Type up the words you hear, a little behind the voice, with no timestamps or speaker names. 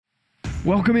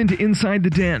Welcome into Inside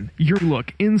the Den, your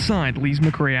look inside Lees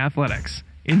McRae Athletics.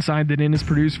 Inside the Den is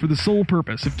produced for the sole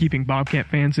purpose of keeping Bobcat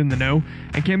fans in the know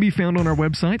and can be found on our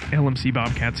website,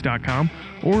 lmcbobcats.com,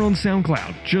 or on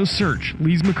SoundCloud. Just search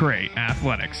Lees McRae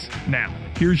Athletics. Now,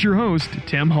 here's your host,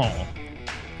 Tim Hall.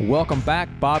 Welcome back,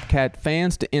 Bobcat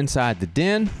fans, to Inside the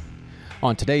Den.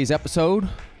 On today's episode,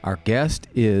 our guest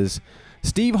is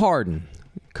Steve Harden.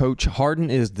 Coach Harden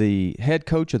is the head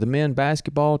coach of the men's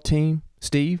basketball team.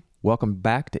 Steve, welcome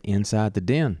back to Inside the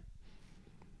Den.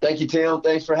 Thank you, Tim.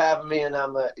 Thanks for having me, and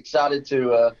I'm excited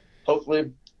to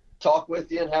hopefully talk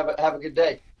with you and have a good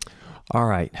day. All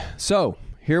right. So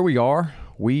here we are.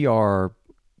 We are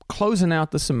closing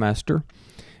out the semester,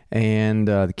 and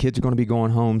the kids are going to be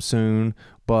going home soon.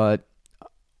 But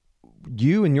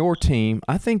you and your team,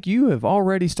 I think you have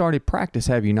already started practice,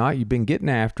 have you not? You've been getting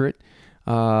after it.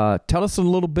 Tell us a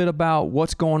little bit about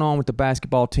what's going on with the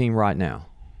basketball team right now.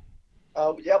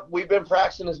 Yep, we've been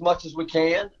practicing as much as we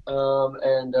can,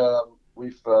 and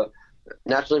we've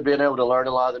naturally been able to learn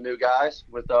a lot of the new guys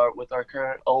with our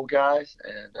current old guys,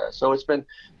 and so it's been,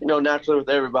 naturally with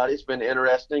everybody, it's been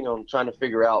interesting on trying to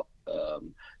figure out.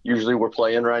 Usually we're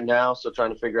playing right now, so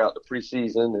trying to figure out the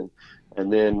preseason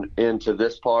and then into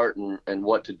this part and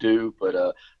what to do, but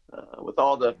with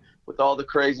all the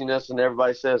craziness and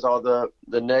everybody says all the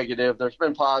negative, there's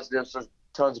been positives. There's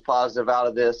tons of positive out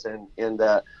of this, and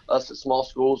that us at small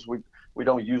schools, we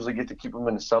don't usually get to keep them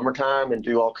in the summertime and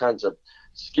do all kinds of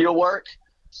skill work.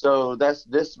 So this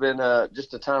been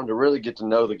just a time to really get to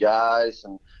know the guys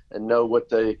and know what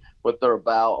they're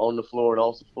about on the floor and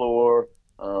off the floor.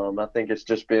 I think it's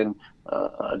just been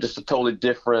just a totally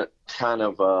different kind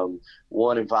of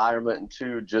one, environment, and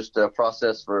two, just a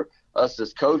process for us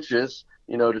as coaches,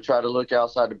 to try to look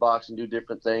outside the box and do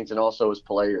different things, and also as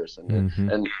players.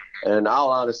 And I'll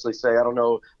honestly say, I don't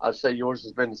know, I'd say yours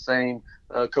has been the same,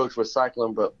 coach with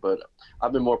Cyclone, but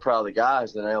I've been more proud of the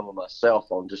guys than I am of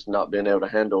myself on just not being able to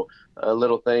handle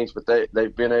little things. But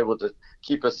they've been able to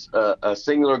keep us a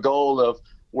singular goal of,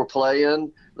 we're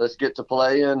playing, let's get to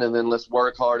playing, and then let's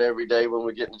work hard every day when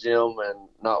we get in the gym and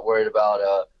not worried about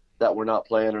that we're not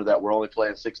playing or that we're only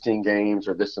playing 16 games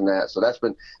or this and that. So that's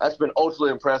been ultimately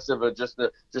impressive of just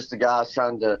the guys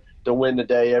trying to win the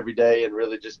day every day and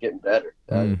really just getting better.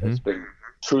 It's been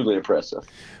truly impressive.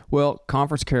 Well,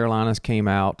 Conference Carolinas came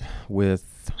out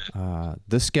with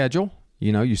the schedule.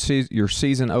 You see your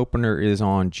season opener is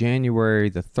on January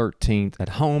the 13th at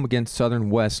home against Southern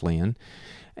Wesleyan.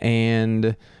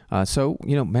 And so,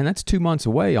 man, that's 2 months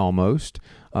away almost.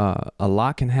 A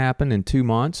lot can happen in 2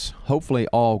 months, hopefully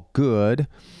all good.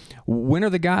 When are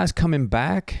the guys coming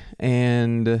back,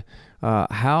 and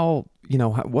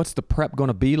what's the prep going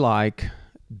to be like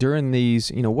during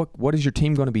these, what is your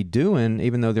team going to be doing,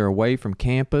 even though they're away from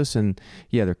campus and,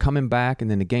 they're coming back,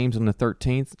 and then the game's on the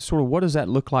 13th? Sort of what does that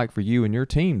look like for you and your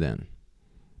team then?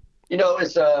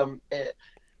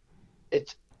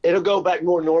 It'll go back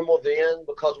more normal then,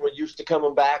 because we're used to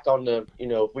coming back on the,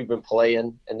 if we've been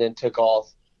playing and then took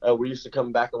off, we're used to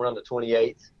coming back around the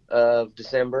 28th of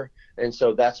December. And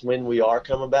so that's when we are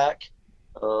coming back.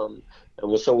 So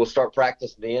we'll start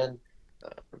practice then.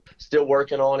 Still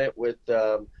working on it with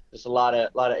just a lot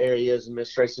of areas,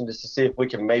 administration, just to see if we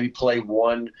can maybe play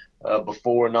one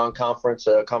before non-conference.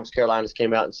 Conference Carolinas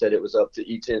came out and said it was up to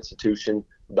each institution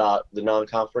about the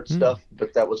non-conference stuff,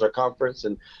 but that was our conference,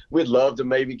 and we'd love to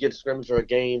maybe get a scrimmage or a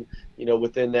game,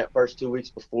 within that first 2 weeks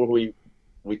before we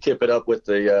tip it up with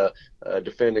the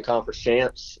defending conference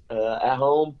champs at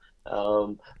home.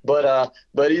 But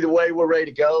either way, we're ready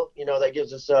to go. That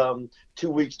gives us 2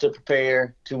 weeks to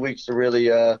prepare, 2 weeks to really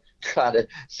try to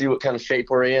see what kind of shape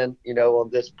we're in, on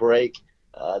this break.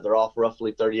 They're off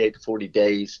roughly 38 to 40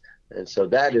 days. And so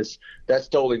that's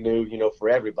totally new, for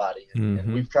everybody.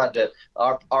 And we've tried to,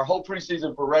 our whole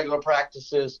preseason for regular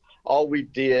practices, all we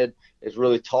did is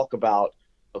really talk about,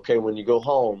 okay, when you go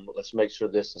home, let's make sure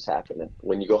this is happening.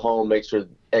 When you go home, make sure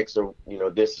extra,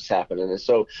 this is happening. And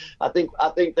so I think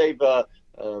they've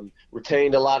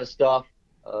retained a lot of stuff.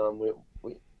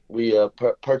 We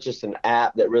purchased an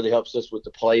app that really helps us with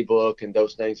the playbook and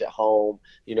those things at home,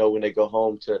 when they go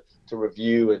home to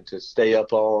review and to stay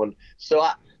up on. So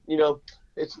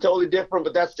it's totally different,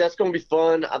 but that's going to be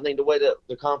fun. I think the way that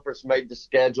the conference made the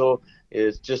schedule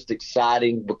is just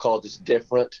exciting because it's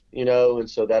different, and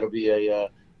so that'll be a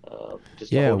whole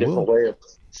different way of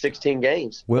 16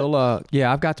 games. Well,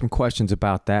 I've got some questions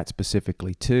about that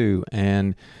specifically too.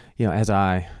 And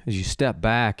as you step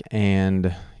back,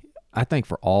 and I think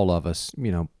for all of us,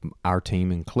 our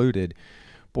team included,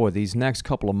 boy, these next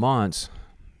couple of months,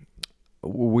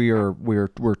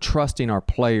 we're trusting our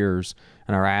players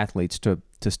and our athletes to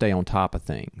to stay on top of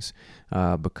things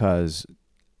because,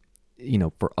 you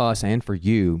know, for us and for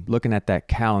you, looking at that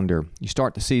calendar, you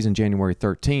start the season January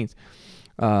 13th.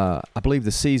 I believe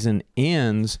the season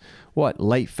ends,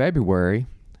 late February,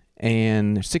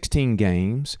 and 16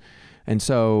 games. And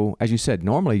so, as you said,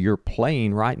 normally you're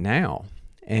playing right now.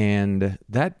 And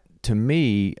that, to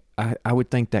me, I would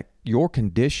think that your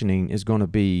conditioning is going to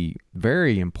be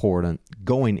very important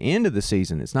going into the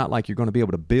season. It's not like you're going to be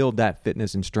able to build that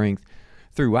fitness and strength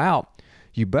throughout.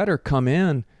 You better come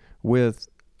in with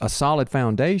a solid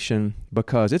foundation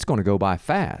because it's going to go by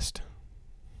fast.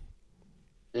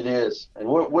 It is, and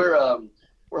we're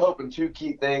hoping two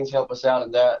key things help us out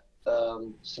in that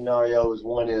scenario.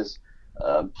 One is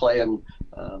playing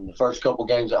the first couple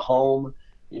games at home.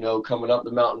 You know, coming up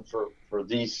the mountain for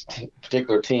these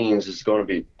particular teams is going to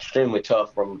be extremely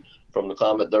tough from the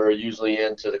climate they're usually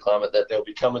in to the climate that they'll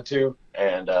be coming to,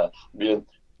 and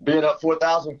being up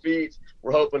 4,000 feet,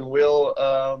 we're hoping we'll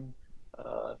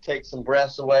take some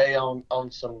breaths away on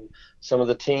some of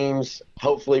the teams,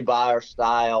 hopefully by our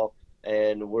style.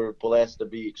 And we're blessed to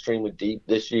be extremely deep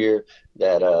this year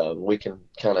that we can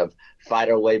kind of fight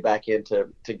our way back into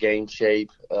game shape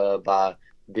by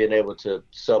being able to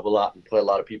sub a lot and play a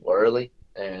lot of people early.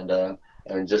 And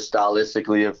just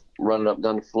stylistically of running up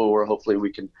down the floor, hopefully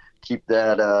we can keep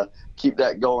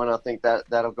that going. I think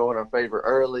that'll go in our favor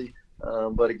early.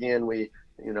 But again,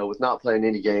 with not playing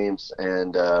any games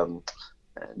and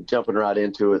jumping right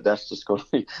into it, that's just going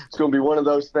to be one of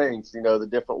those things, you know, the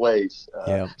different ways.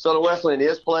 Southern Wesleyan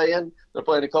is playing. They're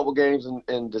playing a couple games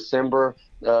in December,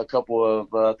 a couple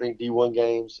of, I think, D1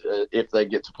 games if they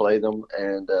get to play them.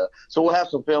 And so we'll have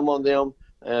some film on them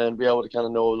and be able to kind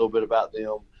of know a little bit about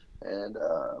them. And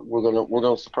we're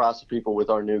gonna surprise the people with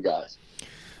our new guys.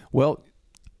 Well,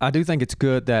 I do think it's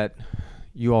good that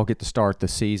you all get to start the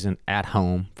season at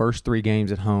home. First 3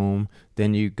 games at home,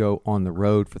 then you go on the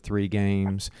road for 3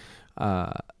 games.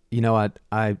 I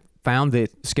found the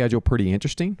schedule pretty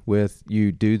interesting with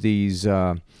you do these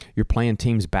you're playing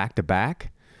teams back to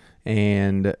back,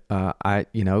 and I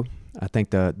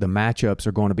think the matchups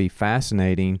are going to be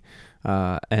fascinating.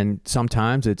 And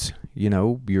sometimes it's,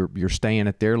 you're staying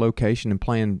at their location and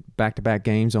playing back-to-back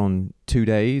games on 2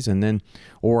 days, and then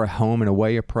or a home and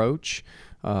away approach.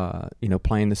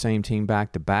 Playing the same team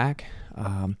back to back.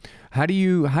 How do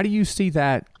you see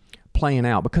that playing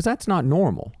out? Because that's not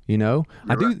normal.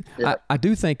 I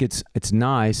do think it's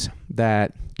nice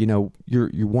that you're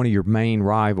one of your main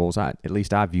rivals. At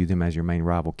least I view them as your main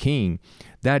rival, King.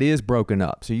 That is broken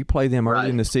up. So you play them early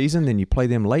in the season, then you play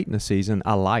them late in the season.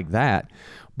 I like that.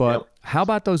 But how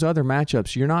about those other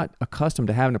matchups? You're not accustomed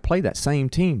to having to play that same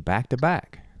team back to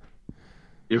back.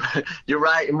 You're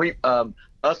right, and we.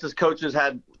 Us as coaches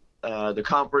had the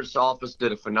conference office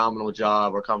did a phenomenal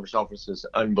job. Our conference office is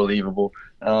unbelievable,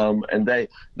 and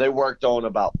they worked on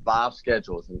about 5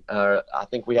 schedules. And I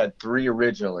think we had 3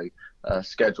 originally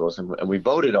schedules, and we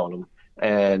voted on them.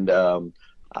 And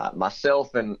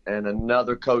myself and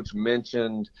another coach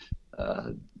mentioned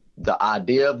the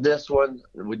idea of this one.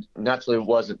 We naturally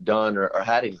wasn't done or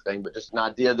had anything, but just an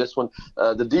idea of this one.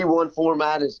 The D1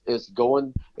 format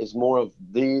is more of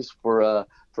these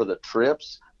for the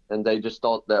trips, and they just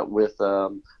thought that with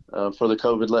for the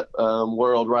COVID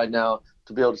world right now,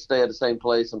 to be able to stay at the same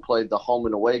place and play the home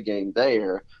and away game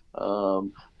there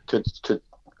could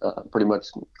pretty much,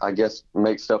 I guess,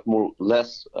 make stuff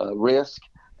less risk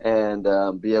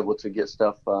and be able to get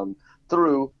stuff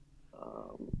through,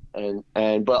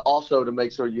 but also to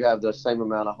make sure you have the same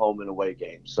amount of home and away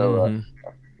games. So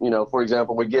for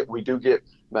example, we do get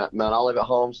Mount Olive at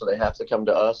home, so they have to come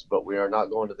to us, but we are not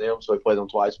going to them, so we play them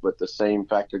twice. But the same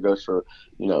factor goes for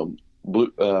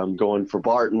going for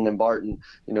Barton, and Barton,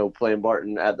 playing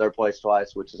Barton at their place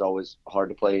twice, which is always hard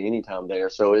to play anytime there.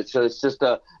 So it's just it's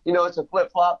a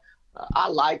flip flop. I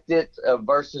liked it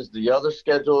versus the other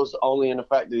schedules, only in the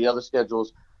fact that the other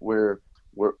schedules we're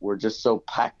just so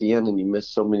packed in, and you miss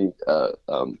so many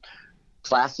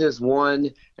classes. 1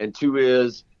 and 2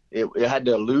 is. It had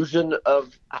the illusion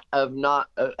of not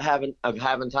having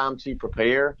time to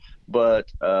prepare,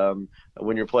 but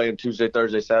when you're playing Tuesday,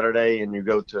 Thursday, Saturday, and you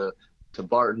go to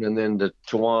Barton and then to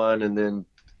Chowan and then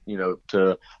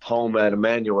to home at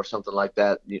Emmanuel or something like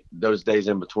that, those days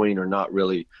in between are not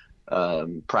really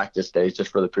practice days, just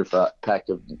for the pure fact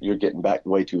of you're getting back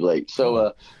way too late.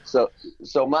 So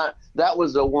that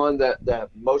was the one that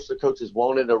most of the coaches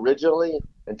wanted originally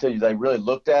until they really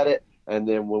looked at it. And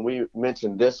then when we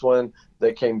mentioned this one,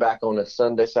 they came back on a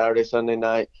Saturday, Sunday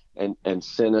night and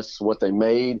sent us what they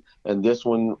made. And this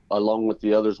one, along with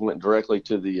the others, went directly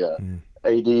to the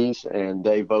ADs, and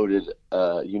they voted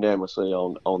unanimously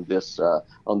on this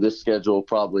schedule,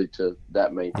 probably to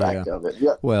that main fact of it.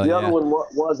 Yeah. Well, the other one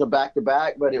was a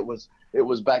back-to-back, but it was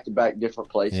back-to-back different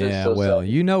places. Yeah,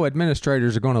 so,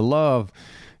 administrators are going to love,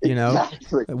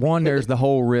 exactly. One, there's the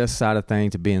whole risk side of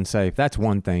things to being safe. That's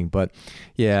one thing. But,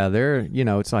 yeah,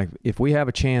 it's like if we have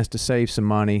a chance to save some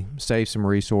money, save some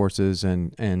resources,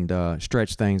 and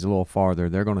stretch things a little farther,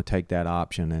 they're going to take that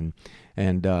option.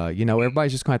 And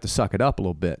everybody's just going to have to suck it up a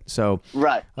little bit. So,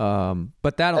 right.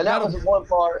 But that was one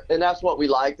part, and that's what we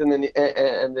liked. And then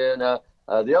the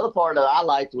other part that I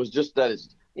liked was just that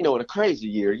it's, in a crazy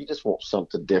year, you just want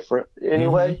something different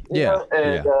anyway.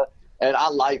 Mm-hmm. And I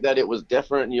like that it was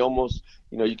different, and you almost,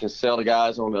 you can sell the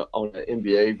guys on an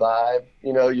NBA vibe.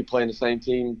 You're playing the same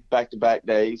team back-to-back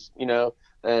days,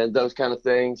 and those kind of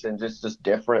things, and just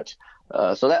different.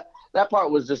 So that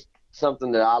part was just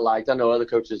something that I liked. I know other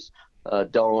coaches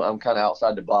don't. I'm kind of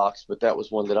outside the box, but that was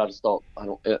one that I just thought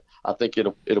I think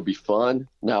it'll be fun.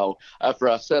 Now, after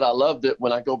I said I loved it,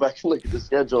 when I go back and look at the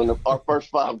schedule, and our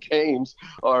first 5 games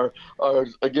are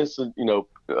against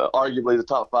arguably the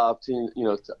top 5 teams,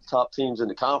 top teams in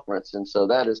the conference, and so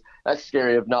that's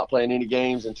scary of not playing any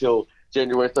games until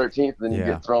January 13th, and then you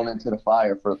get thrown into the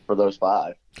fire for those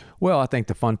 5. Well, I think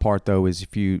the fun part though is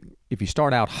if you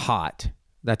start out hot,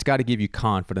 that's got to give you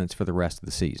confidence for the rest of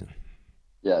the season.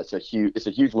 Yeah, it's a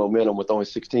huge momentum with only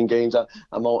 16 games.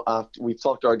 We've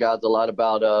talked to our guys a lot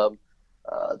about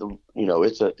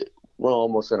we're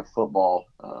almost in a football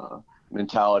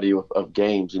mentality of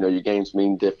games. Your games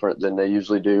mean different than they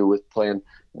usually do with playing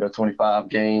 25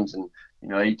 games and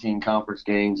 18 conference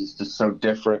games. It's just so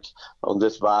different on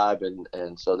this vibe,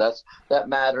 and so that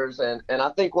matters. And I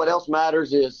think what else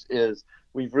matters is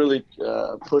we've really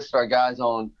pushed our guys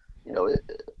on.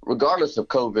 Regardless of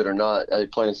COVID or not,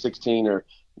 playing 16 or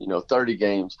 30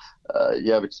 games,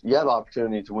 you have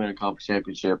opportunity to win a conference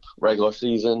championship, regular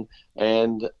season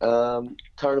and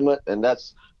tournament, and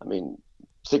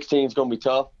 16 is going to be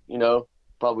tough.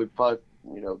 Probably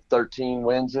 13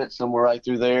 wins it, somewhere right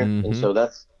through there, mm-hmm. And so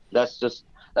that's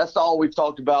all we've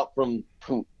talked about from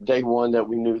day one, that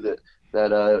we knew that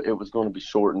it was going to be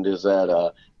shortened. Is that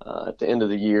at the end of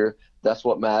the year, that's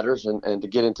what matters, and to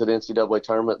get into the NCAA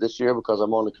tournament this year, because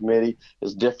I'm on the committee,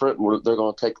 is different. They're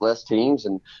going to take less teams,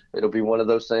 and it'll be one of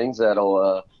those things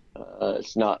that'll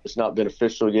it's not been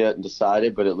official yet and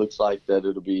decided, but it looks like that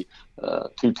it'll be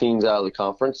 2 teams out of the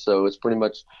conference. So it's pretty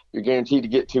much you're guaranteed to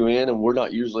get 2 in, and we're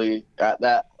not usually at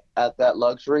that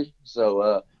luxury.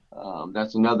 So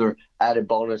that's another added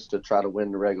bonus to try to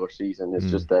win the regular season.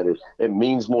 It's just that it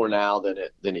means more now than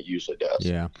it usually does.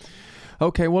 Yeah.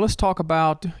 Okay, well, let's talk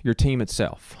about your team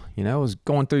itself. I was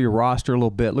going through your roster a little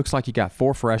bit. Looks like you got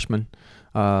 4 freshmen.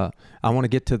 I want to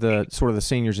get to the sort of the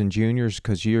seniors and juniors,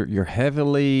 because you're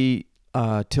heavily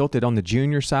tilted on the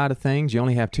junior side of things. You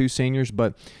only have 2 seniors,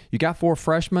 but you got 4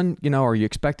 freshmen. Are you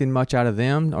expecting much out of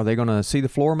them? Are they going to see the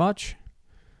floor much?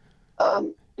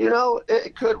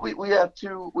 It could. We have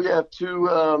two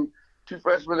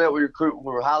freshmen that we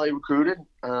were highly recruited,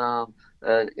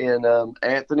 in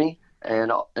Anthony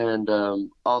and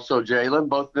also Jalen.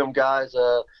 Both of them guys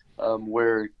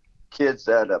were kids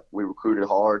that we recruited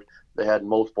hard. They had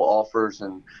multiple offers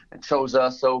and chose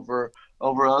us over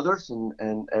others,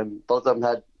 and both of them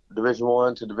had Division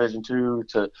I to Division II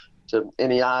to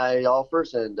NEI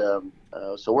offers, and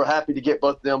so we're happy to get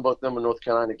both of them. Both of them are North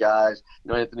Carolina guys.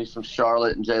 Anthony's from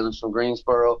Charlotte and Jalen's from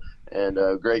Greensboro, and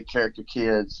great character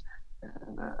kids,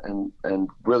 and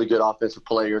really good offensive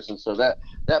players. And so that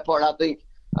part, I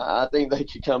think they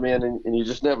could come in, and you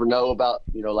just never know about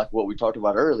like what we talked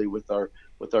about early with our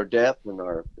depth and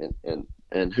our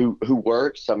and who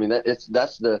works.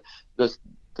 That's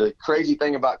the crazy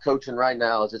thing about coaching right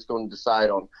now is it's going to decide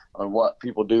on what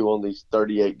people do on these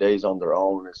 38 days on their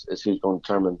own. Is who's going to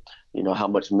determine how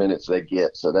much minutes they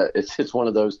get. So that it's one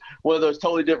of those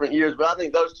totally different years. But I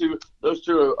think those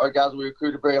two are guys we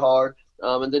recruited very hard.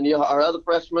 And then our other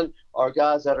freshmen are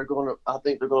guys that I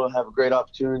think they're going to have a great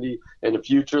opportunity in the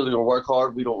future. They're going to work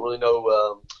hard. We don't really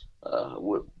know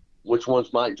which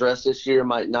ones might dress this year,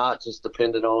 might not, just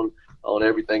depending on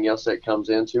everything else that comes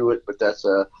into it. But that's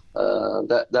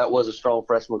that was a strong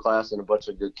freshman class and a bunch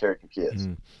of good character kids.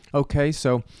 Okay,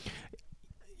 so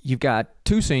you've got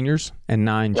 2 seniors and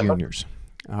 9 juniors.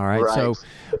 All right. So,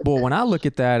 boy, when I look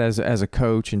at that as a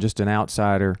coach and just an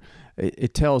outsider,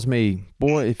 it tells me,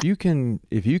 boy, if you can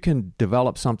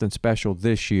develop something special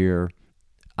this year,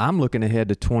 I'm looking ahead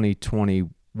to 2022.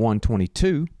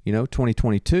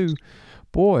 2022.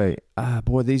 Boy,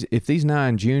 if these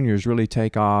 9 juniors really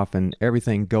take off and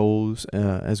everything goes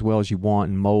as well as you want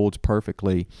and molds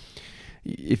perfectly,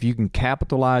 if you can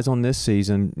capitalize on this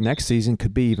season, next season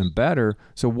could be even better.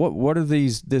 So what are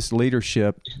this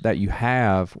leadership that you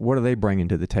have, what are they bringing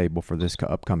to the table for this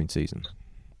upcoming season?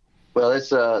 Well,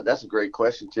 that's a great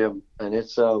question, Tim. And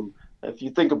it's if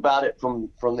you think about it from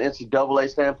the NCAA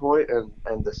standpoint,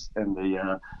 and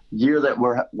the year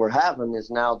that we're having is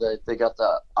now that they got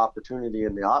the opportunity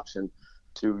and the option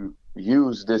to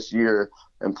use this year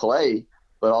and play,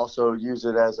 but also use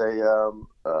it as a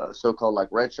so-called like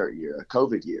redshirt year, a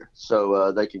COVID year,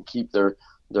 so they can keep their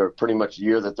pretty much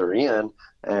year that they're in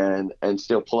and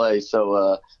still play.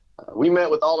 So we met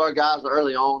with all our guys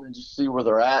early on and just see where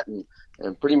they're at, and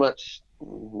pretty much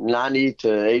 90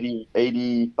 to 80,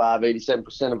 85,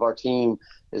 87% of our team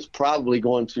is probably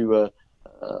going to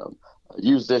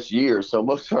use this year. So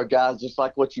most of our guys, just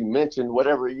like what you mentioned,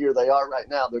 whatever year they are right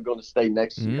now, they're going to stay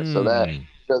next year. So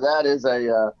that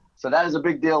is a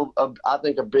big deal. I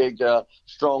think a big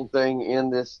strong thing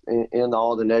in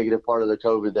all the negative part of the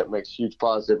COVID that makes huge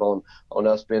positive on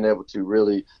us being able to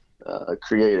really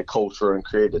create a culture and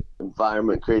create an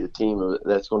environment, create a team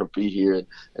that's going to be here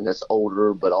and that's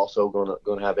older, but also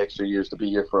going to have extra years to be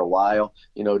here for a while.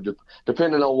 You know,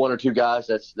 depending on one or two guys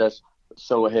that's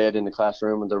so ahead in the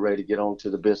classroom and they're ready to get on to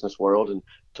the business world, and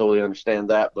totally understand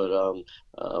that. But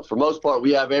for most part,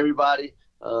 we have everybody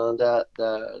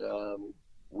that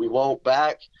we want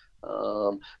back.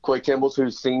 Coy Kimball's,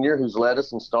 who's senior, who's led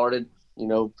us and started, you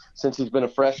know, since he's been a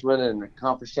freshman and a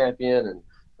conference champion and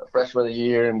a freshman of the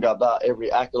year and got about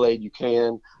every accolade you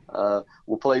can.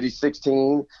 We'll play these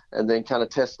 16 and then kind of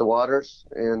test the waters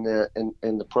in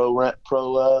the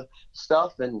pro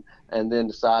stuff, and then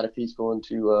decide if he's going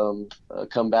to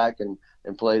come back and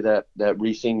play that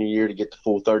re-senior year to get the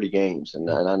full 30 games. And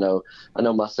I know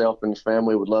myself and his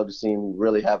family would love to see him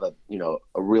really have a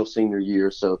real senior year.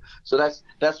 So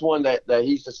that's one that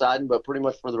he's deciding. But pretty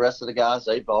much for the rest of the guys,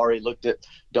 they've already looked at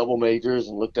double majors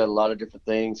and looked at a lot of different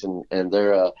things, and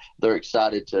they're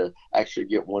excited to actually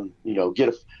get one,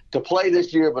 to play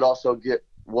this year, but also get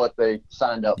what they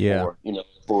signed up for,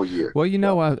 full year. Well,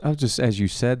 I was just, as you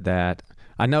said that,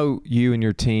 I know you and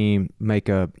your team make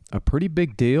a pretty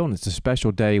big deal, and it's a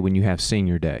special day when you have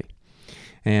senior day.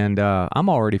 And I'm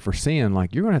already foreseeing,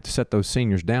 like, you're going to have to set those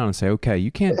seniors down and say, okay,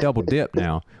 you can't double dip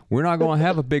now. We're not going to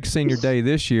have a big senior day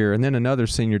this year and then another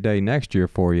senior day next year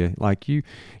for you. Like, you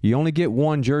only get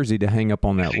one jersey to hang up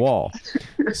on that wall.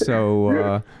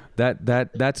 So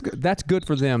that's good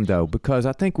for them, though, because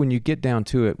I think when you get down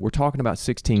to it, we're talking about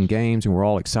 16 games and we're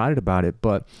all excited about it,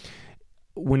 but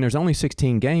when there's only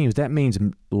 16 games, that means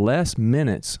less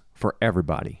minutes for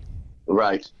everybody.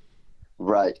 Right.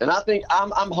 And I think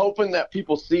I'm hoping that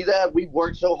people see that. We've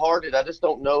worked so hard, and I just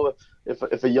don't know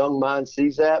if a young mind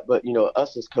sees that. But,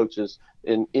 us as coaches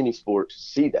in any sport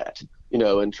see that,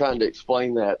 and trying to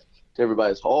explain that to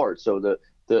everybody is hard. So the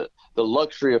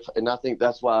luxury of, and I think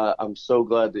that's why I'm so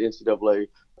glad the NCAA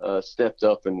stepped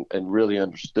up and really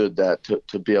understood that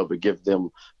to be able to give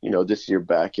them, this year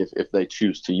back if they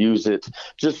choose to use it,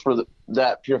 just for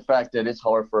that pure fact that it's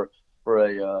hard for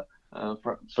a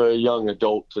young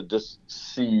adult to just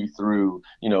see through,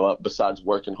 besides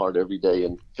working hard every day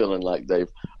and feeling like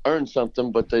they've earned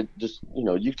something, but they just,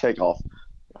 you take off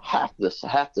half the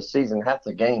season, half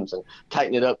the games, and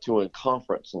tighten it up to a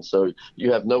conference. And so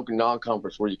you have no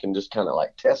non-conference where you can just kind of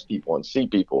like test people and see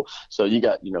people. So you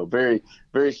got, very,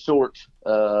 very short,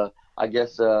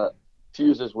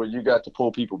 fuses where you got to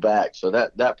pull people back. So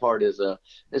that part is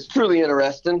truly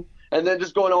interesting. And then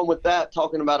just going on with that,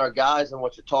 talking about our guys and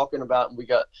what you're talking about, and we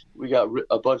got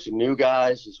a bunch of new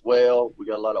guys as well. We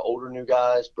got a lot of older new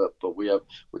guys, but we're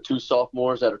two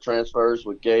sophomores that are transfers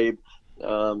with Gabe,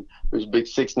 who's a big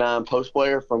 6'9" post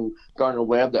player from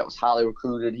Gardner-Webb that was highly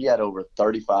recruited. He had over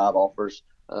 35 offers,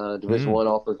 Division I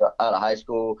offers out of high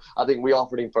school. I think we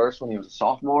offered him first when he was a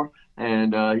sophomore,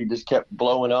 and he just kept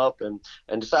blowing up and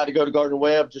decided to go to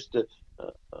Gardner-Webb just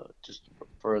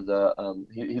for the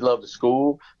he loved the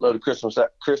school, loved the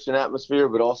Christian atmosphere,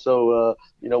 but also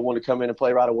wanted to come in and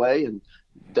play right away. And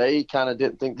they kind of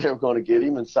didn't think they were going to get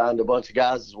him and signed a bunch of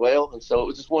guys as well. And so it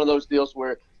was just one of those deals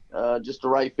where just the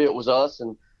right fit was us,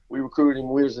 and we recruited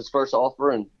him. We was his first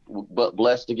offer, and but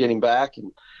blessed to get him back.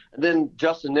 And then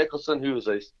Justin Nicholson, who is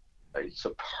a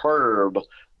superb,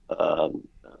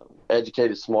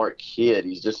 educated, smart kid.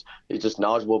 He's just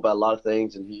knowledgeable about a lot of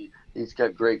things, and he's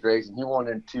got great grades. And he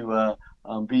wanted to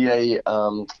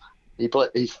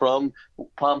he's from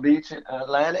Palm Beach,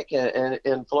 Atlantic, and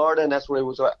in Florida, and that's where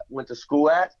he went to school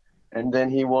at. And then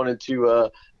he wanted to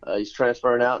he's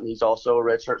transferring out, and he's also a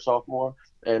redshirt sophomore,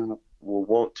 and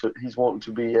he's wanting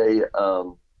to be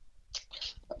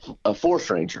a force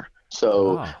ranger.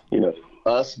 So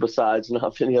us, besides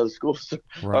not many other schools,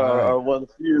 Right. are one of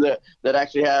the few that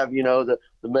actually have, the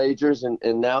majors. And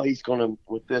now he's going to,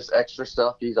 with this extra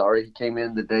stuff, he came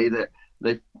in the day that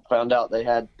they found out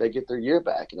they get their year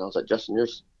back. And I was like, Justin, you're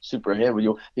super ahead with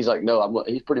you. He's like, no,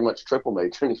 he's pretty much triple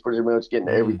major, and he's pretty much getting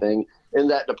everything in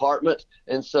that department.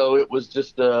 And so it was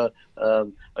just a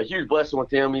huge blessing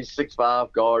with him. He's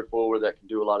 6'5", guard forward that can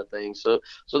do a lot of things. So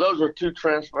those were two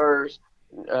transfers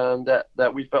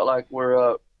that we felt like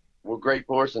were great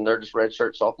for us, and they're just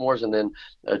redshirt sophomores. And then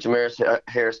Jamaris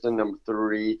Harrison, number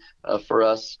 3 for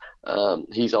us.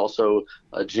 He's also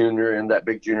a junior in that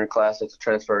big junior class. That's a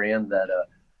transfer in that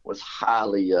was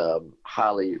highly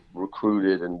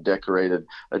recruited and decorated.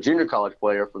 A junior college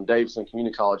player from Davidson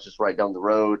Community College, just right down the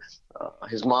road.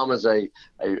 His mom is a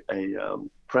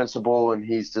principal, and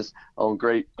he's just on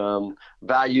great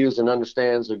values and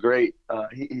understands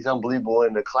he's unbelievable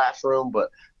in the classroom,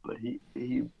 but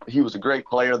he was a great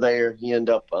player there. He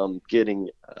ended up getting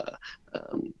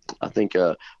I think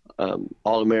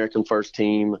All-American first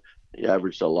team. He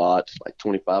averaged a lot, like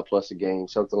 25 plus a game,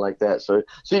 something like that. So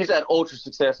he's had ultra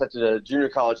success at the junior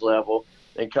college level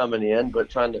and coming in, but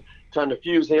trying to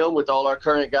fuse him with all our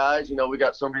current guys. We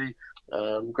got so many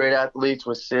great athletes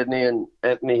with Sydney and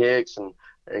Anthony Hicks, and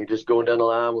just going down the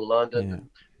line with London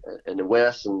and the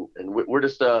West, and we're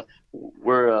just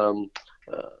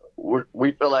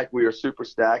we feel like we are super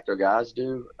stacked. Our guys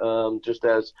do, just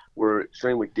as we're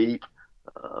extremely deep.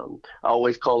 I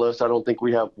always call us, I don't think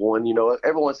we have one,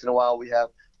 every once in a while we have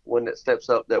one that steps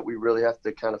up that we really have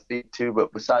to kind of feed to.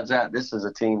 But besides that, this is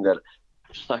a team that,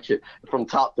 like it, from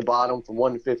top to bottom, from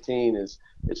 1 to 15,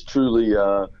 it's truly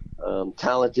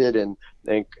talented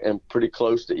and pretty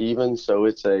close to even. So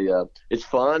it's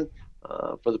fun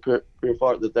for the pure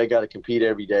part that they got to compete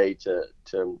every day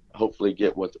to hopefully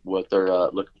get what they're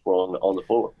looking for on the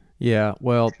floor. Yeah,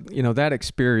 well, that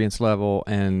experience level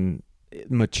and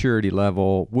maturity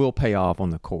level will pay off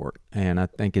on the court, and I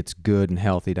think it's good and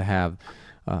healthy to have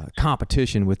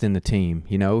competition within the team.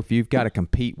 If you've got to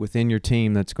compete within your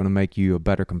team, that's going to make you a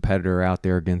better competitor out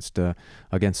there against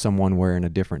someone wearing a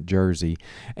different jersey.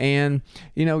 And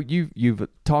you've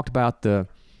talked about the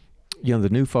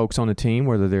new folks on the team,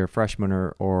 whether they're freshmen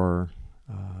or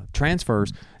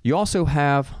transfers. You also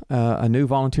have a new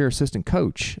volunteer assistant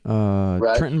coach,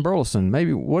 right. Trenton Burleson.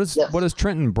 Maybe what does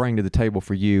Trenton bring to the table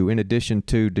for you in addition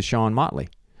to Deshaun Motley?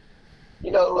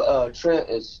 Trent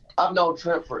I've known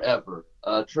Trent forever.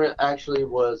 Trent actually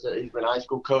he's been a high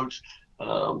school coach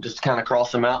just kind of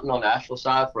across the mountain on the Asheville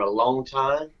side for a long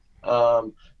time.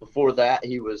 Before that,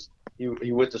 he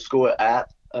went to school at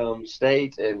App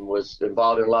State and was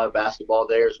involved in a lot of basketball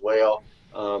there as well.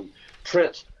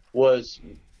 Trent was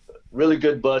really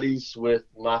good buddies with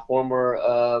my former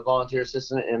volunteer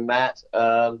assistant and Matt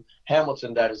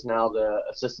Hamilton, that is now the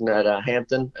assistant at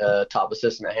Hampton, top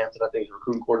assistant at Hampton. I think he's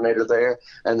recruiting coordinator there.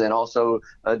 And then also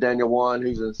Daniel Wan,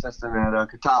 who's an assistant at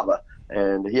Catawba.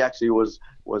 And he actually was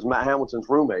Matt Hamilton's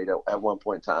roommate at one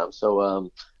point in time.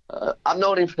 So I've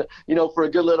known him, for a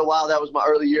good little while. That was my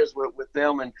early years with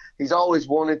them. And he's always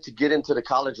wanted to get into the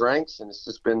college ranks. And it's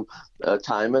just been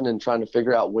timing and trying to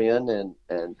figure out when.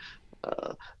 And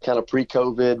kind of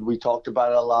pre-COVID, we talked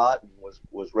about it a lot, and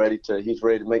he's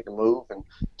ready to make the move, and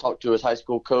talk to his high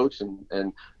school coach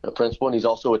and principal, and he's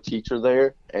also a teacher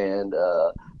there. And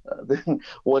then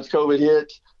once COVID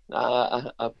hit,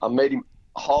 I made him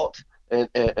halt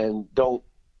and don't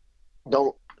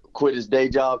quit his day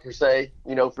job per se,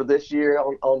 for this year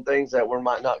on things that we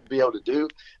might not be able to do.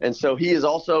 And so he is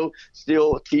also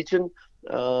still teaching.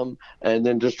 And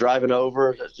then just driving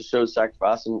over, that just shows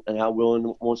sacrifice and how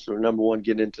willing wants to, number one,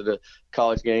 get into the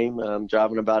college game.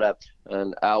 Driving about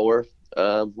an hour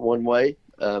one way,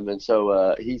 and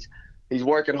so he's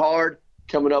working hard,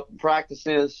 coming up in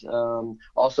practices,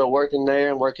 also working there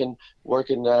and working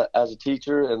as a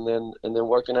teacher, and then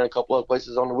working at a couple of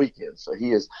places on the weekends. So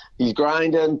he's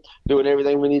grinding, doing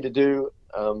everything we need to do.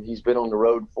 He's been on the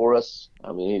road for us.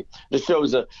 I mean, he just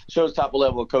shows type of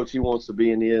level of coach he wants to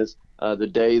be and is. The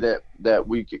day that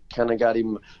we kind of got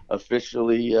him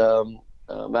officially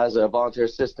as a volunteer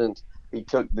assistant, he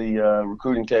took the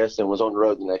recruiting test and was on the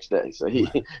road the next day. So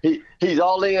he's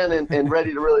all in and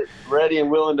ready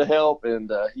and willing to help,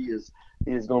 and he is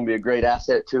going to be a great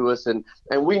asset to us. And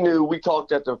we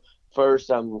talked at the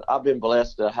first. I've been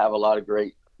blessed to have a lot of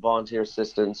great volunteer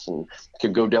assistants and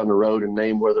could go down the road and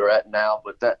name where they're at now.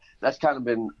 But that's kind of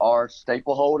been our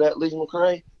staple hold at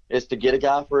Lees-McRae, is to get a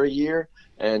guy for a year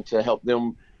and to help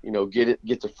them,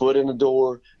 get their foot in the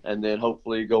door, and then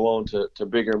hopefully go on to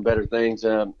bigger and better things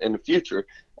in the future.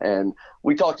 And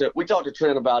we talked to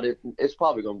Trent about it. It's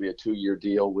probably going to be a 2-year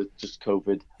deal with just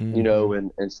COVID,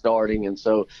 and starting. And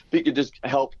so if he could just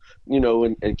help,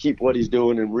 and keep what he's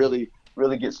doing and really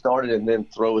get started, and then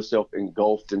throw himself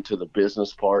engulfed into the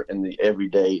business part and the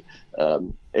everyday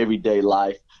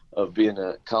life of being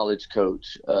a college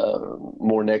coach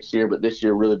more next year. But this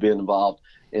year really being involved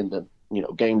in the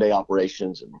game day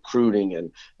operations and recruiting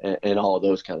and all of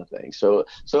those kind of things. So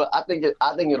I think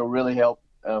it'll really help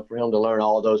for him to learn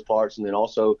all of those parts, and then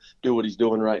also do what he's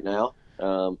doing right now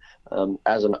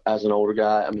as an older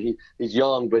guy. I mean, he's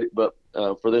young, but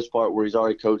for this part where he's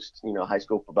already coached high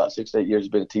school for about 6 to 8 years, he's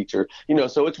been a teacher.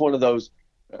 So it's one of those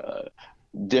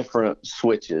different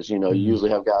switches. You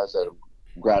usually have guys that are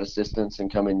grad assistants and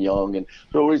come in young, and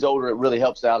so when he's older, it really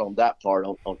helps out on that part.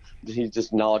 On he's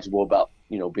just knowledgeable about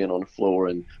being on the floor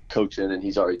and coaching, and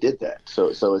he's already did that. So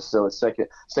it's second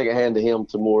hand to him,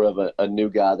 to more of a new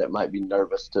guy that might be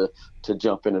nervous to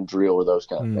jump in and drill or those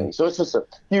kind of things. So it's just a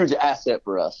huge asset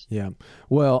for us. Yeah.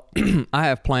 Well, I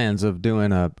have plans of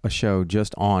doing a show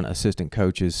just on assistant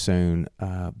coaches soon.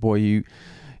 Boy,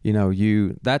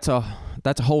 that's a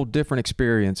whole different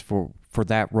experience for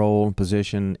that role and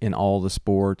position in all the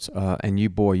sports. And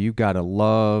you've got to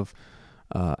love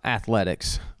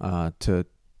athletics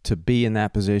to be in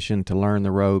that position, to learn the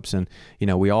ropes. And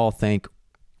we all think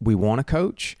we want to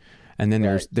coach, and then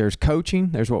there's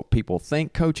coaching. There's what people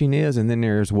think coaching is, and then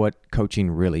there's what coaching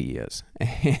really is.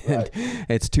 And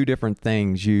it's two different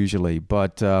things usually.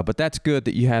 But that's good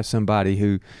that you have somebody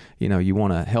who you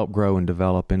want to help grow and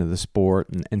develop into the sport.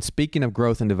 And speaking of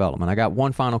growth and development, I got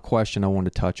one final question I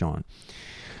wanted to touch on,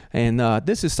 and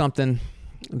this is something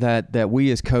that we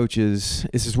as coaches,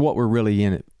 this is what we're really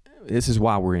in it. This is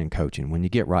why we're in coaching, when you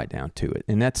get right down to it.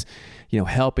 And that's,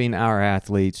 helping our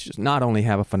athletes just not only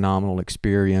have a phenomenal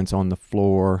experience on the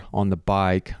floor, on the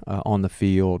bike, on the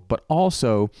field, but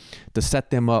also to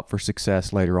set them up for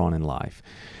success later on in life.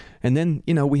 And then,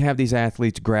 we have these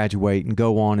athletes graduate and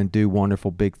go on and do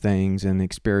wonderful big things and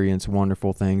experience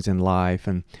wonderful things in life.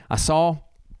 And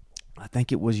I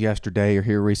think it was yesterday or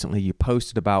here recently, you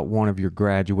posted about one of your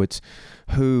graduates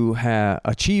who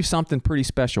achieved something pretty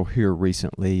special here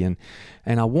recently, and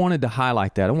I wanted to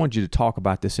highlight that. I wanted you to talk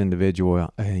about this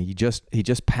individual. He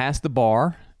just passed the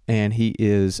bar, and he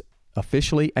is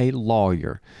officially a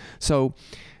lawyer. So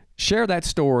share that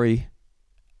story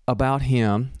about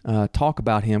him, talk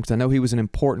about him, because I know he was an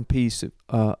important piece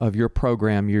of your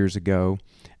program years ago,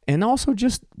 and also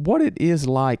just what it is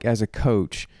like as a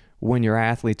coach when your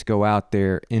athletes go out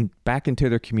there and back into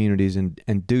their communities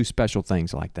and do special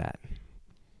things like that.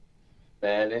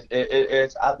 Man,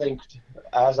 it's I think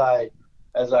as I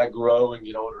grow and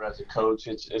get older as a coach,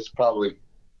 it's probably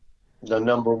the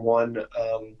number one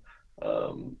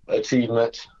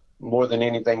achievement more than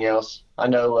anything else. I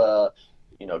know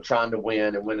trying to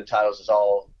win and winning titles is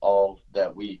all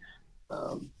that we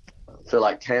feel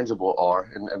like tangible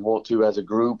are and want to as a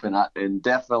group, and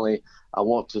definitely I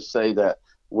want to say that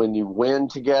when you win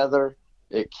together,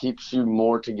 it keeps you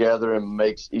more together and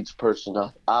makes each person,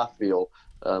 I feel,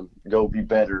 go be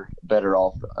better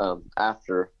off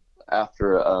after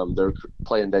their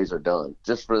playing days are done.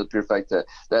 Just for the pure fact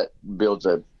that builds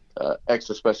a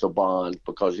extra special bond,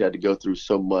 because you had to go through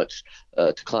so much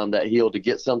to climb that hill to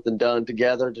get something done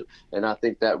together. And I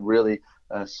think that really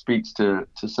speaks to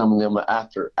some of them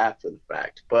after the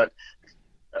fact. But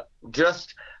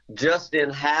just in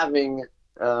having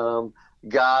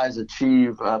guys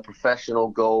achieve professional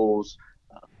goals,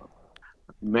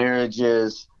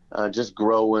 marriages, just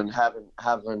growing,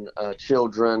 having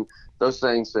children, those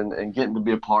things, and getting to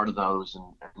be a part of those,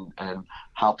 and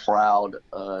how proud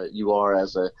you are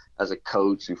as a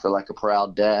coach. You feel like a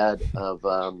proud dad of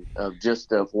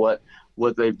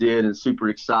what they did, and super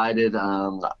excited.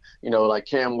 Like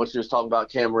Cam, what you was talking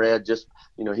about, Cam Red, just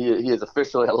he is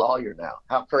officially a lawyer now.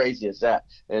 How crazy is that?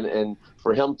 And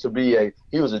for him to be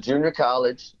he was a junior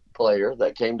college player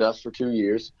that came to us for 2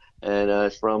 years, and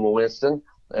is from Winston.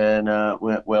 And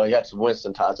he had some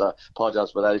Winston ties. I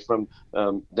apologize for that. He's from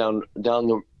down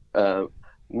the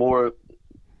more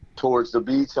towards the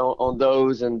beach on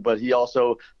those, but he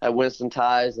also had Winston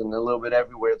ties and a little bit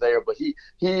everywhere there. But he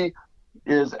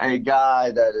is a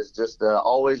guy that has just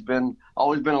always been a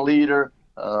leader.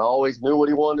 Always knew what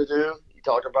he wanted to do. He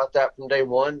talked about that from day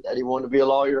one, that he wanted to be a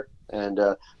lawyer, and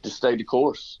just stayed the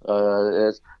course.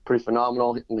 It's pretty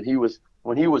phenomenal. When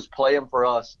he was playing for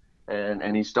us,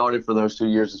 and he started for those 2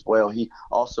 years as well, he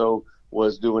also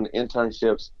was doing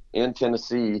internships in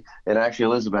Tennessee, and actually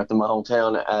Elizabeth, in my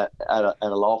hometown, at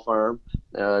a law firm.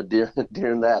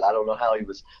 during that. I don't know how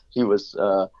he was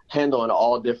handling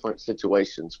all different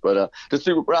situations, but just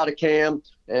super proud of Cam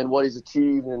and what he's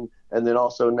achieved, and then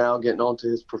also now getting on to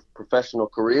his professional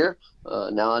career.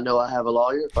 Now I know I have a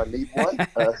lawyer if I need one,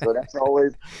 so that's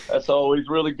always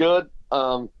really good.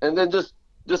 And then just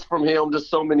from him, just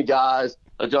so many guys.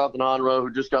 Jonathan Onroe,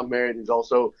 who just got married, he's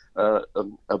also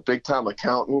a big-time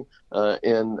accountant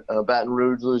in Baton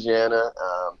Rouge, Louisiana.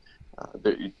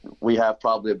 We have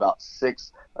probably about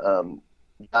 6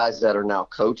 guys that are now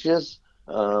coaches.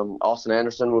 Austin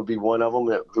Anderson would be one of them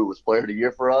who was player of the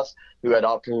year for us, who had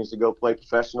opportunities to go play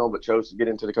professional but chose to get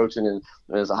into the coaching and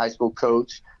as a high school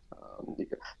coach.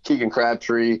 Keegan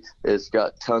Crabtree has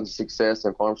got tons of success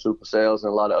in pharmaceutical sales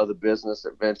and a lot of other business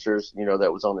adventures,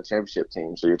 that was on the championship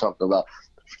team. So you're talking about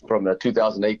from the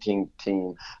 2018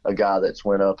 team, a guy that's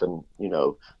went up and,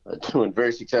 doing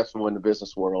very successful in the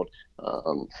business world.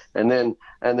 And then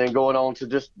going on to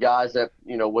just guys that,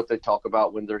 what they talk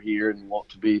about when they're here and want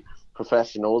to be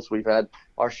professionals. We've had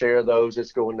our share of those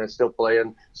that's going and still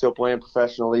playing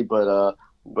professionally, but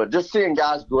just seeing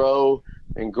guys grow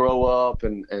up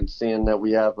and seeing that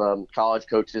we have college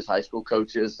coaches, high school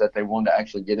coaches that they want to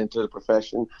actually get into the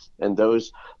profession. And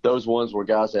those ones were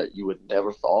guys that you would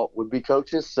never thought would be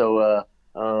coaches. So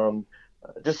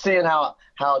just seeing how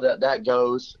that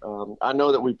goes. I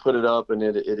know that we put it up and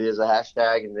it is a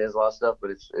hashtag and there's a lot of stuff,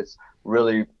 but it's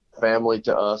really family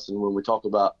to us. And when we talk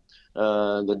about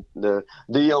the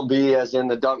DMB, as in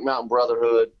the Dunk Mountain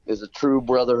Brotherhood, is a true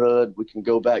brotherhood. We can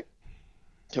go back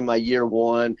to my year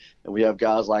one, and we have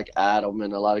guys like Adam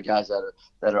and a lot of guys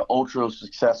that are ultra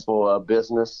successful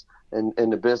business in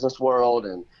the business world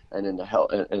and in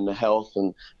the health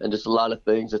and just a lot of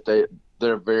things that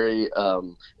they're very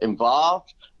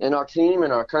involved in our team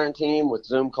and our current team with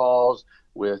Zoom calls,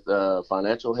 with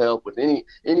financial help, with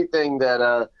anything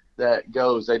that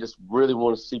goes. They just really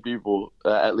want to see people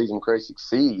at Lees McRae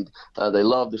succeed. They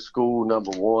love the school,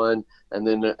 number one, and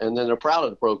then they're proud of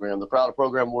the program. They're proud of the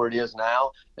program where it is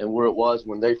now and where it was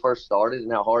when they first started,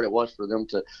 and how hard it was for them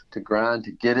to grind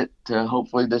to get it to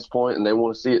hopefully this point. And they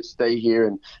want to see it stay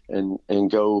here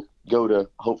and go to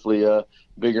hopefully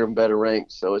bigger and better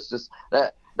ranks. So it's just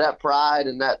that pride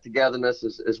and that togetherness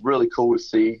is really cool to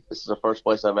see. This is the first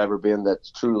place I've ever been that's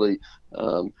truly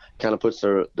kind of puts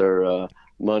their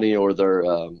money or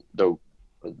their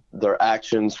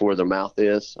actions where their mouth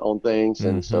is on things.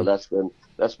 And so that's been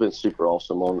super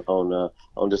awesome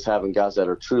on just having guys that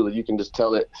are truly, you can just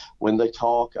tell it when they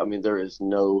talk. I mean, there is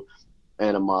no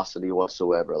animosity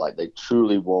whatsoever. Like, they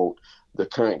truly want the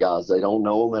current guys. They don't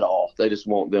know them at all. They just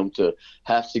want them to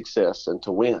have success and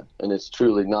to win. And it's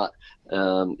truly not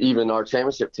even our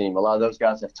championship team. A lot of those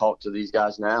guys have talked to these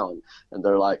guys now, and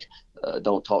they're like,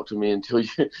 don't talk to me until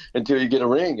you get a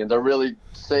ring. And they're really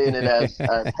saying it as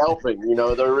helping.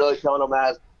 They're really telling them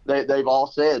as they've all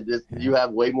said, this, you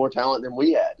have way more talent than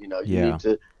we had. You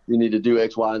need to do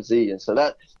X, Y, and Z. And so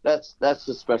that's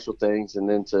the special things. And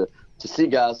then to see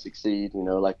guys succeed,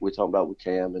 like we're talking about with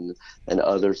Cam and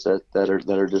others that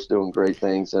are just doing great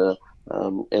things in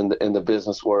the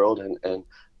business world and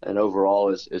overall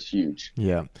is huge.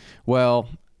 Yeah. Well,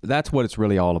 that's what it's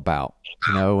really all about,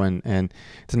 and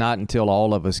it's not until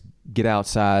all of us get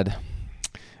outside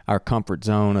our comfort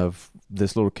zone of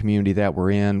this little community that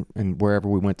we're in and wherever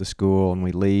we went to school, and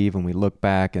we leave and we look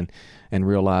back and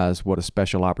realize what a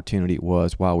special opportunity it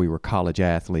was while we were college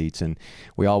athletes. And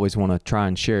we always want to try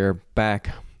and share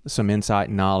back some insight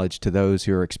and knowledge to those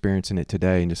who are experiencing it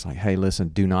today, and just like, hey, listen,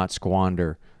 do not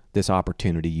squander this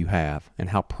opportunity you have and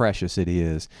how precious it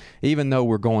is. Even though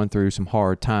we're going through some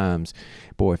hard times,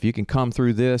 boy, if you can come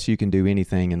through this, you can do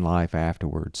anything in life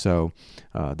afterwards. So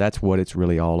that's what it's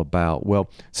really all about. Well,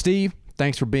 Steve,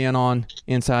 thanks for being on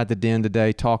Inside the Den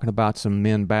today, talking about some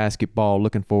men basketball.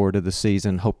 Looking forward to the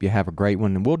season. Hope you have a great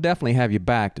one. And we'll definitely have you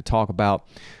back to talk about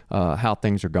how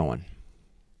things are going.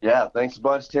 Yeah, thanks a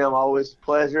bunch, Tim. Always a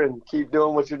pleasure, and keep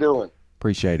doing what you're doing.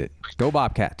 Appreciate it. Go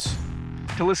Bobcats.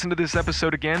 To listen to this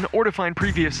episode again or to find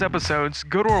previous episodes,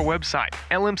 go to our website,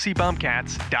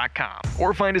 lmcbobcats.com,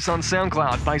 or find us on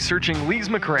SoundCloud by searching Lees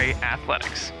McRae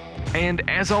Athletics. And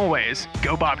as always,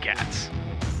 go Bobcats!